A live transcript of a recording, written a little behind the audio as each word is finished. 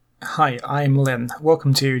Hi, I'm Lynn.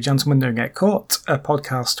 Welcome to Gentlemen Don't Get Caught, a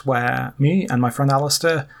podcast where me and my friend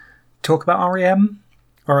Alistair talk about REM,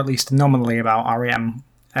 or at least nominally about REM.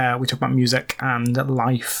 We talk about music and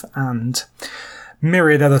life and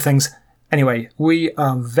myriad other things. Anyway, we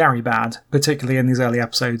are very bad, particularly in these early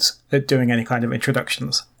episodes, at doing any kind of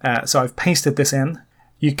introductions. So I've pasted this in.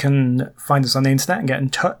 You can find us on the internet and get in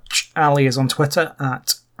touch. Ali is on Twitter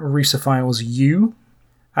at RusophileSU,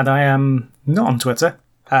 and I am not on Twitter.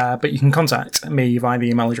 But you can contact me via the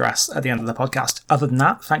email address at the end of the podcast. Other than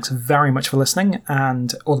that, thanks very much for listening,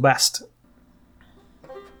 and all the best.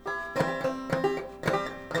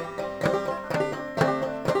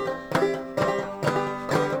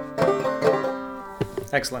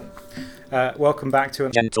 Excellent. Welcome back to...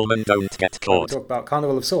 Gentlemen Don't Get Caught. We talk about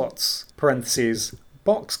Carnival of Sorts, parentheses,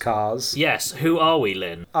 boxcars. Yes, who are we,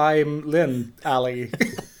 Lynn? I'm Lynn, Ali.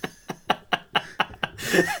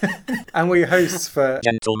 And we're hosts for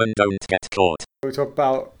Gentlemen Don't Get Caught. We talk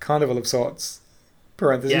about Carnival of Sorts,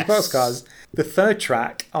 parentheses, Yes. boxcars. The third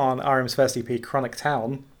track on REM's first EP, Chronic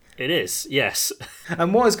Town. It is, yes.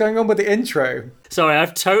 And what is going on with the intro? Sorry,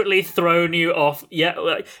 I've totally thrown you off. Yeah,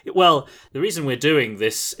 well, the reason we're doing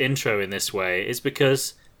this intro in this way is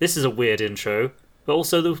because this is a weird intro, but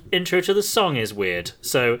also the intro to the song is weird.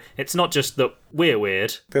 So it's not just that we're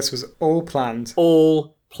weird. This was all planned.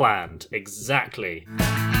 All planned, exactly.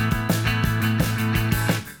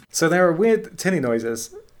 So there are weird tinny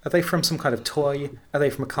noises. Are they from some kind of toy? Are they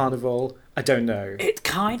from a carnival? I don't know. It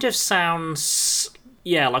kind of sounds,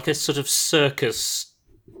 yeah, like a sort of circus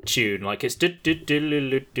tune. Like it's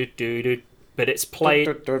do-do-do-do-do-do-do, but it's played...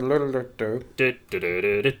 that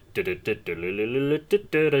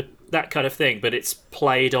kind of thing, but it's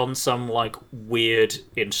played on some like weird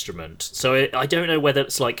instrument. So I don't know whether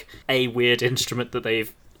it's like a weird instrument that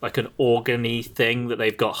they've, like an organ-y thing that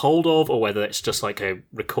they've got hold of, or whether it's just like a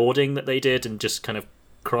recording that they did and just kind of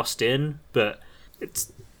crossed in, but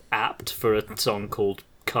it's apt for a song called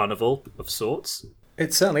Carnival of Sorts.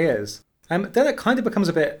 It certainly is. Then it kind of becomes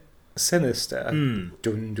a bit sinister. Mm.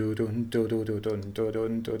 Dun, dun, dun, dun, dun, dun, dun,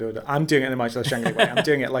 dun, dun, dun, dun. I'm doing it in the Michael Shankly way. I'm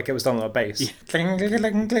doing it like it was done on a bass.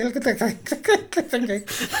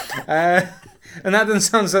 And that didn't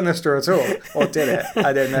sound sinister at all. Or did it?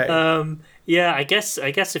 I don't know. Yeah, I guess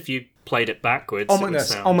if you played it backwards...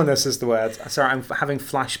 Ominous. Ominous is the word. Sorry, I'm having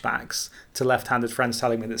flashbacks to left-handed friends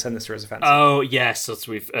telling me that sinister is offensive. Oh, yes, as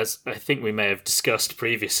I think we may have discussed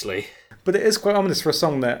previously. But it is quite ominous for a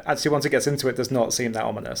song that, actually, once it gets into it, does not seem that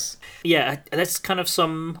ominous. Yeah, that's kind of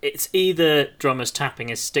some... It's either drummers tapping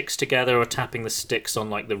his sticks together or tapping the sticks on,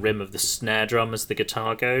 like, the rim of the snare drum as the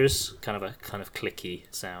guitar goes. Kind of clicky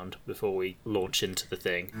sound before we launch into the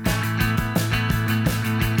thing.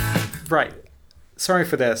 Right. Sorry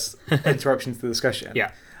for this interruption to the discussion.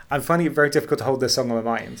 Yeah. I'm finding it very difficult to hold this song on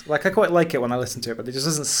my mind. Like, I quite like it when I listen to it, but it just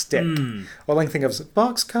doesn't stick. All I can think of is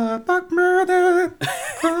Boxcar, Buck Murder,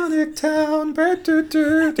 Chronic Town,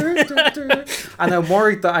 and I'm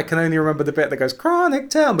worried that I can only remember the bit that goes Chronic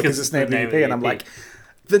Town because it's named the EP, and I'm like,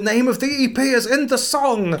 the name of the EP is in the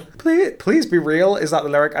song. Please be real. Is that the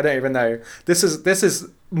lyric? I don't even know. This is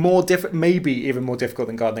more maybe even more difficult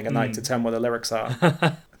than Gardening at Night to tell what the lyrics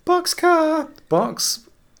are. Boxcar, box,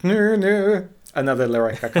 no. Another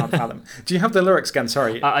lyric I can't fathom. Do you have the lyrics again?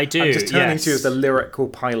 Sorry. I do, I'm just turning yes. to you as the lyrical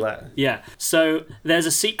pilot. Yeah, so there's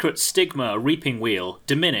a secret stigma, a reaping wheel,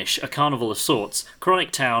 diminish, a carnival of sorts, chronic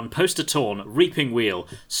town, poster torn, reaping wheel,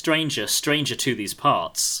 stranger to these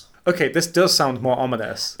parts. Okay, this does sound more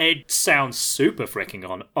ominous. It sounds super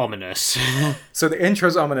freaking ominous. So the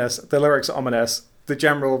intro's ominous, the lyrics are ominous, the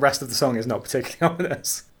general rest of the song is not particularly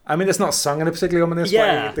ominous. I mean, it's not sung in a particularly ominous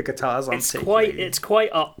way. The guitars aren't it's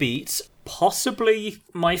quite upbeat. Possibly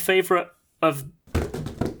my favourite of...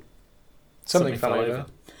 Something fell over.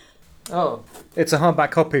 Oh. It's a hardback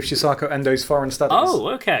copy of Shisako Endo's Foreign Studies. Oh,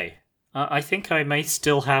 okay. I think I may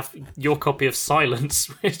still have your copy of Silence.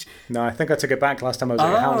 Which... No, I think I took it back last time I was at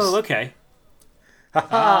your house. Oh, okay.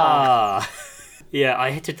 Ah. Yeah,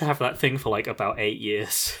 I did have that thing for like about 8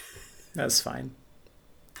 years. That's fine.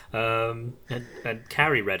 And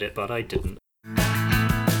Carrie read it, but I didn't.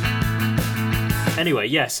 Anyway,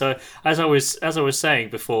 yeah, so as I was saying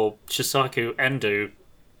before, Shisako Endo,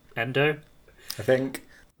 I think,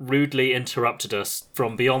 rudely interrupted us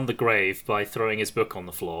from beyond the grave by throwing his book on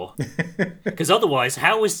the floor. Because otherwise,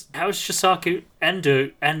 how is Shisako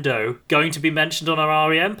Endo going to be mentioned on our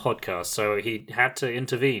REM podcast? So he had to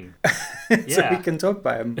intervene. So we can talk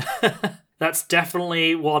about him. That's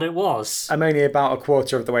definitely what it was. I'm only about a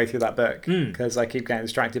quarter of the way through that book because I keep getting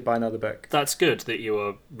distracted by another book. That's good that you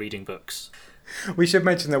are reading books. We should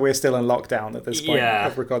mention that we're still in lockdown at this point Yeah.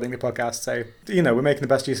 of recording the podcast. So, we're making the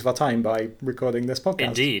best use of our time by recording this podcast.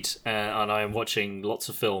 Indeed. And I am watching lots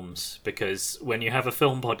of films because when you have a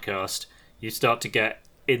film podcast, you start to get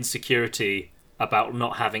insecurity about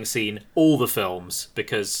not having seen all the films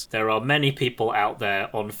because there are many people out there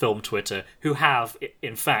on film Twitter who have,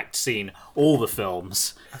 in fact, seen all the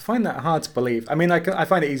films. I find that hard to believe. I mean, I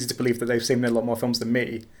find it easy to believe that they've seen a lot more films than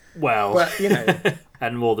me. Well, But,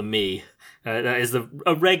 and more than me. That is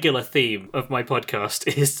a regular theme of my podcast,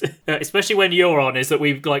 is especially when you're on, is that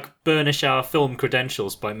we burnish our film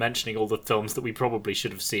credentials by mentioning all the films that we probably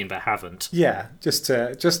should have seen but haven't. yeah,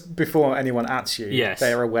 just before anyone at you, Yes.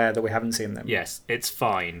 they are aware that we haven't seen them. Yes, it's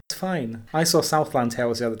fine. It's fine. I saw Southland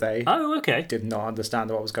Tales the other day. Oh, okay. Did not understand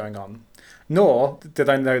what was going on. Nor did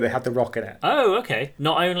I know they had The Rock in it. Oh, okay.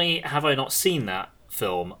 Not only have I not seen that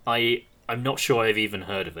film, I'm not sure I've even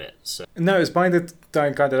heard of it. So. No, it was by the guy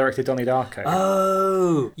that directed Donnie Darko.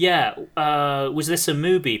 Oh, yeah. Was this a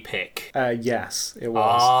movie pick? Yes, it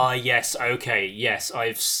was. Ah, yes. Okay, yes.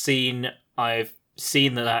 I've seen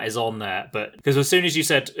that is on there, but because as soon as you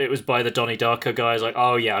said it was by the Donnie Darko guy, I was like,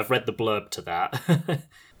 oh yeah, I've read the blurb to that.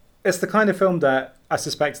 It's the kind of film that I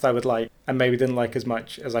suspected I would like, and maybe didn't like as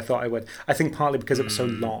much as I thought I would. I think partly because it was so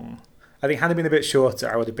long. I think had it been a bit shorter,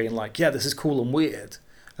 I would have been like, yeah, this is cool and weird.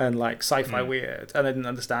 And sci-fi weird, and I didn't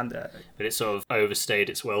understand it. But it sort of overstayed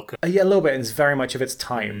its welcome. Yeah, a little bit, and it's very much of its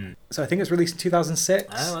time. So I think it was released in 2006.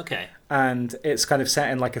 Oh, okay. And it's kind of set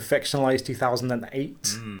in a fictionalized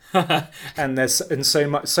 2008. And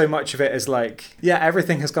so much of it is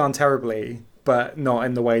everything has gone terribly, but not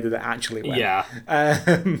in the way that it actually went. Yeah.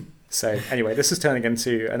 So anyway, this is turning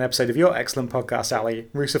into an episode of your excellent podcast, Ali,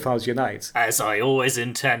 Russophiles Unite. As I always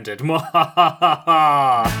intended.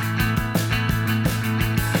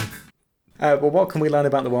 Well, what can we learn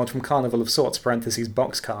about the world from Carnival of Sorts,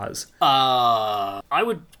 boxcars? I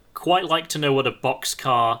would quite like to know what a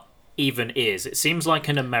boxcar even is. It seems like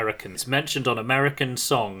an American. It's mentioned on American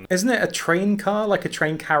Song. Isn't it a train car, like a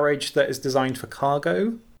train carriage that is designed for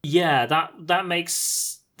cargo? Yeah, that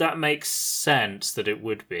makes sense that it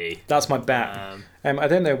would be. That's my bet. I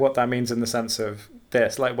don't know what that means in the sense of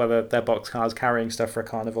this, whether they're boxcars carrying stuff for a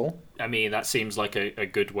carnival. I mean, that seems like a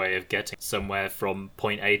good way of getting somewhere from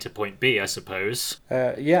point A to point B, I suppose.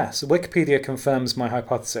 Yes, Wikipedia confirms my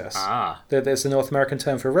hypothesis. That it's the North American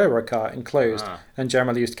term for a railroad car, enclosed, and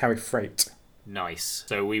generally used to carry freight. Nice.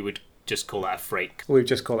 So we would just call that a freight. We would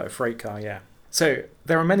just call it a freight car, yeah. So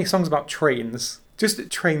there are many songs about trains, just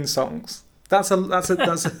train songs. That's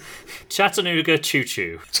a Chattanooga Choo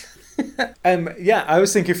Choo. Yeah, I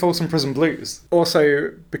was thinking Folsom Prison Blues.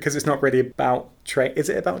 Also, because it's not really about train. Is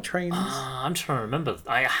it about trains? I'm trying to remember.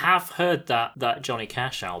 I have heard that Johnny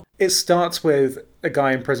Cash album. It starts with a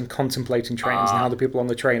guy in prison contemplating trains and how the people on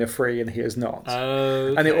the train are free and he is not.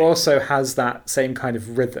 Okay. And it also has that same kind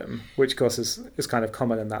of rhythm, which of course is kind of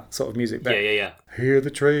common in that sort of music. But Yeah. Hear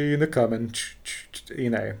the train a coming,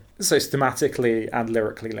 so it's thematically and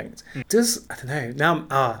lyrically linked. I don't know. Now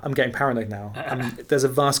I'm getting paranoid now. There's a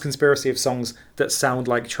vast conspiracy of songs that sound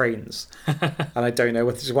like trains, and I don't know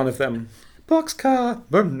which is one of them. Boxcar,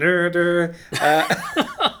 murder.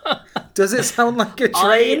 Does it sound like a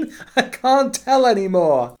train? I can't tell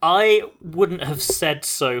anymore. I wouldn't have said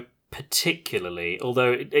so particularly,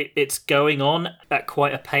 although it's going on at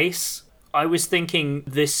quite a pace. I was thinking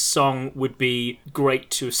this song would be great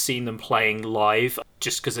to have seen them playing live,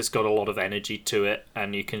 just because it's got a lot of energy to it,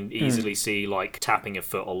 and you can easily see tapping a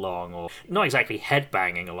foot along, or not exactly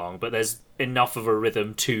headbanging along, but there's enough of a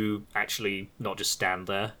rhythm to actually not just stand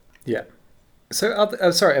there. Yeah. So,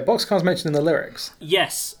 sorry, are boxcars mentioned in the lyrics?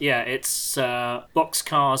 Yes, yeah, it's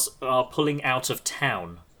boxcars are pulling out of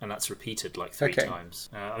town. And that's repeated 3 times.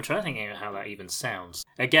 I'm trying to think of how that even sounds.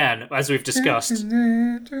 Again, as we've discussed.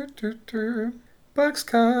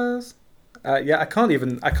 Boxcars. Yeah, I can't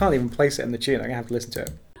even place it in the tune. I'm gonna have to listen to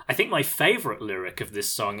it. I think my favourite lyric of this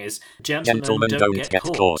song is "Gentlemen don't get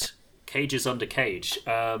caught. Cages under cage."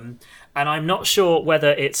 And I'm not sure whether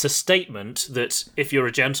it's a statement that if you're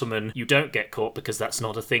a gentleman, you don't get caught because that's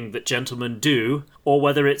not a thing that gentlemen do, or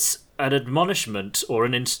whether it's an admonishment or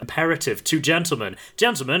an imperative to gentlemen.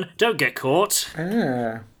 Gentlemen, don't get caught.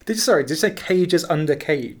 Did you say cages under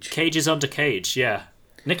cage? Cages under cage, yeah.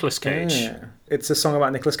 Nicolas Cage. It's a song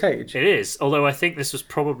about Nicolas Cage. It is, although I think this was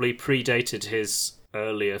probably predated his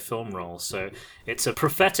earlier film role, so it's a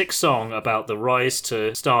prophetic song about the rise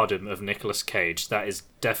to stardom of Nicolas Cage. That is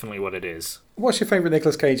definitely what it is. What's your favourite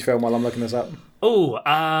Nicolas Cage film while I'm looking this up?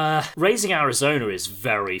 Raising Arizona is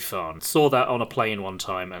very fun. Saw that on a plane one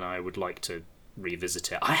time and I would like to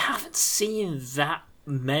revisit it. I haven't seen that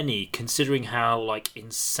many, considering how like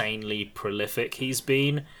insanely prolific he's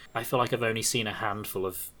been. I feel like I've only seen a handful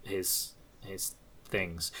of his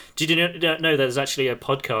things. Did you know there's actually a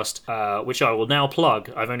podcast which I will now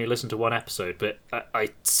plug? I've only listened to one episode, but I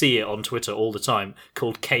see it on Twitter all the time,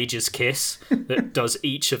 called Cage's Kiss, that does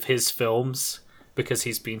each of his films, because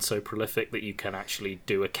he's been so prolific that you can actually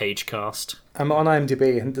do a Cage cast. I'm on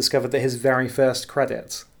IMDb and discovered that his very first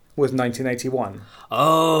credit was 1981.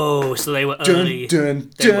 Oh, so they were early.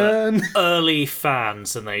 Dun, They were dun. early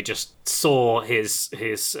fans, and they just saw his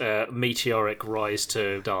meteoric rise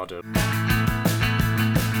to stardom.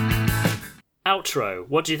 Outro.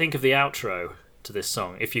 What do you think of the outro to this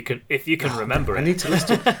song? If you can remember I it. need to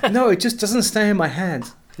listen to it. No, it just doesn't stay in my head.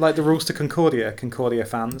 Like the rules to Concordia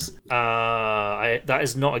fans. That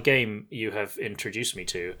is not a game you have introduced me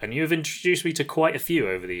to, and you have introduced me to quite a few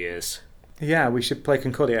over the years. Yeah, we should play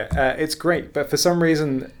Concordia. It's great, but for some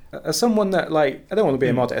reason, as someone that, like, I don't want to be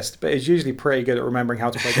immodest, but is usually pretty good at remembering how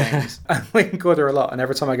to play games. I play Concordia a lot, and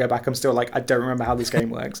every time I go back, I'm still like, I don't remember how this game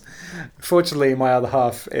works. Fortunately, my other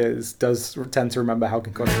half does tend to remember how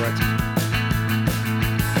Concordia works.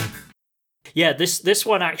 Yeah, this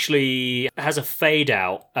one actually has a fade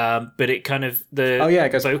out, but it kind of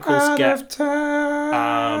It goes, vocals out get of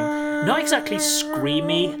time. not exactly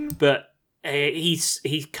screamy, but he's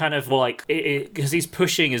kind of like, because he's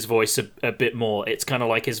pushing his voice a bit more. It's kind of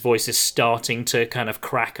like his voice is starting to kind of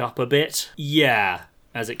crack up a bit. Yeah,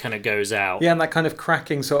 as it kind of goes out. Yeah, and that kind of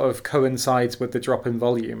cracking sort of coincides with the drop in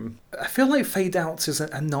volume. I feel like fade outs is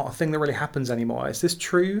not a thing that really happens anymore. Is this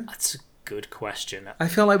true? That's a good question. I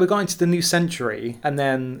feel like we're going to the new century and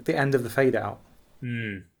then the end of the fade out.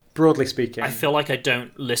 Broadly speaking. I feel like I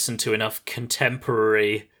don't listen to enough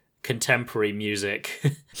contemporary music.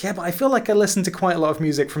 Yeah, but I feel like I listen to quite a lot of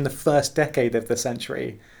music from the first decade of the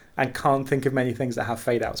century and can't think of many things that have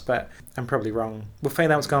fade outs, but I'm probably wrong. Were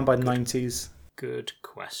fade outs gone by the 90s? Good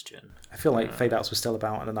question. I feel like fade outs were still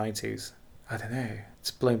about in the 90s. I don't know.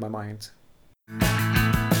 It's blown my mind.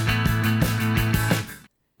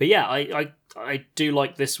 But yeah, I do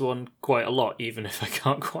like this one quite a lot, even if I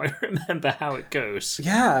can't quite remember how it goes.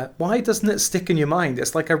 Yeah, why doesn't it stick in your mind?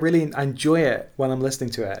 It's like I really enjoy it when I'm listening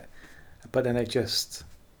to it, but then it just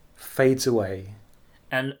fades away.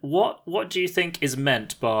 And what do you think is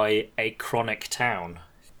meant by a chronic town?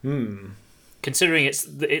 Considering it's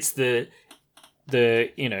the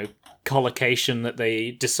collocation that they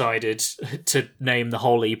decided to name the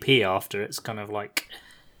whole EP after, it's kind of like.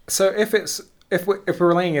 So if we're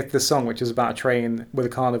relating it to the song, which is about a train with a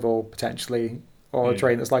carnival potentially, or a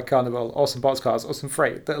train that's like carnival, or some boxcars, or some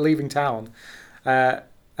freight that are leaving town, I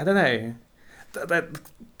don't know.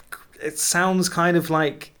 It sounds kind of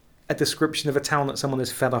like a description of a town that someone is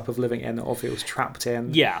fed up of living in or feels trapped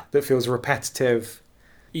in. Yeah. That feels repetitive.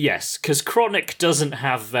 Yes, because chronic doesn't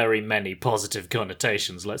have very many positive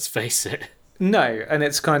connotations, let's face it. No, and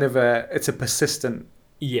it's kind of it's a persistent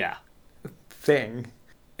thing.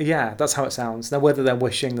 Yeah, that's how it sounds. Now, whether they're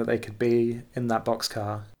wishing that they could be in that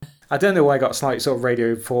boxcar. I don't know why I got a slight sort of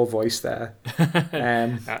Radio 4 voice there.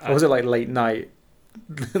 Or was it like late night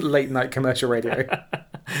commercial radio?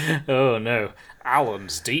 Oh no,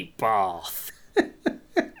 Alan's Deep Bath.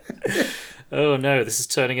 Oh no, this is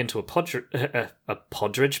turning into a Podridge partcast? A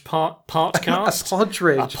Podridge.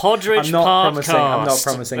 A Podridge I'm not partcast.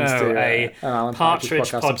 promising no, to do a an Alan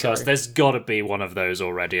Partridge podcast. I'm podcast. sorry. There's got to be one of those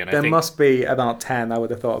already. And There I think must be about 10, I would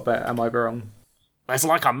have thought, but I might be wrong. there's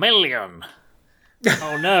like 1 million.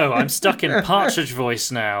 Oh no, I'm stuck in Partridge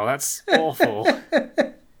voice now. That's awful.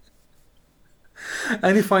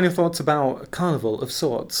 Any final thoughts about a carnival of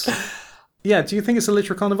sorts? Yeah, do you think it's a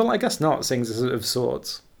literal carnival? I guess not, seeing as of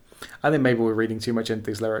sorts. I think maybe we're reading too much into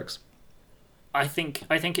these lyrics. I think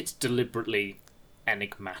it's deliberately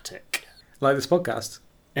enigmatic. Like this podcast.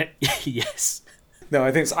 Yes. No,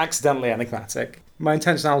 I think it's accidentally enigmatic. My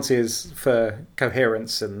intentionality is for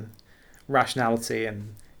coherence and rationality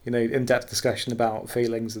and, in-depth discussion about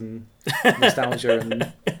feelings and nostalgia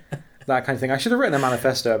and that kind of thing. I should have written a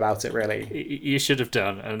manifesto about it, really. You should have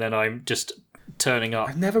done, and then I'm just turning up.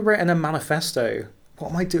 I've never written a manifesto.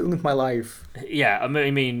 What am I doing with my life? Yeah, I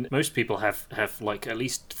mean, most people have like at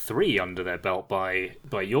least 3 under their belt by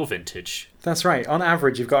your vintage. That's right. On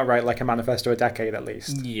average, you've got to write like a manifesto a decade at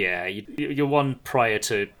least. Yeah, your one prior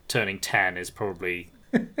to turning 10 is probably.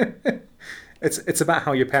 It's about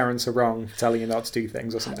how your parents are wrong for telling you not to do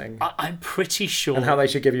things or something. I'm pretty sure. And how they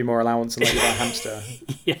should give you more allowance and let you buy a hamster.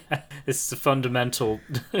 Yeah, this is a fundamental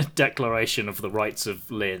declaration of the rights of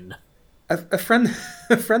Lynn. A friend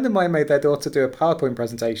of mine made their daughter do a PowerPoint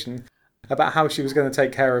presentation about how she was going to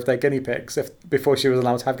take care of their guinea pigs before she was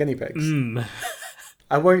allowed to have guinea pigs.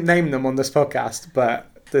 I won't name them on this podcast, but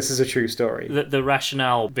this is a true story. The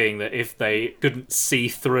rationale being that if they couldn't see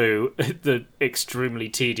through the extremely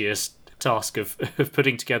tedious task of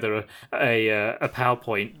putting together a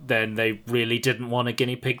PowerPoint, then they really didn't want a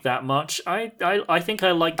guinea pig that much. I think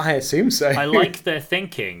I like. I assume so. I like their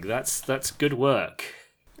thinking. That's good work.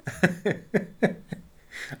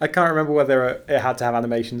 I can't remember whether it had to have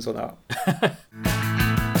animations or not.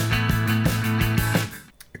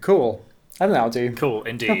 Cool. I think that'll do. Cool,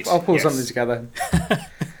 indeed. I'll pull Yes. something together.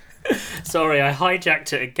 Sorry, I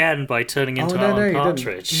hijacked it again by turning into no, Alan you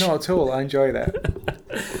Partridge. didn't. Not at all. I enjoyed it.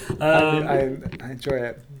 I enjoy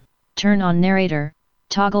it. Turn on narrator.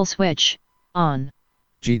 Toggle switch. On.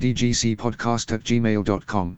 gdgcpodcast@gmail.com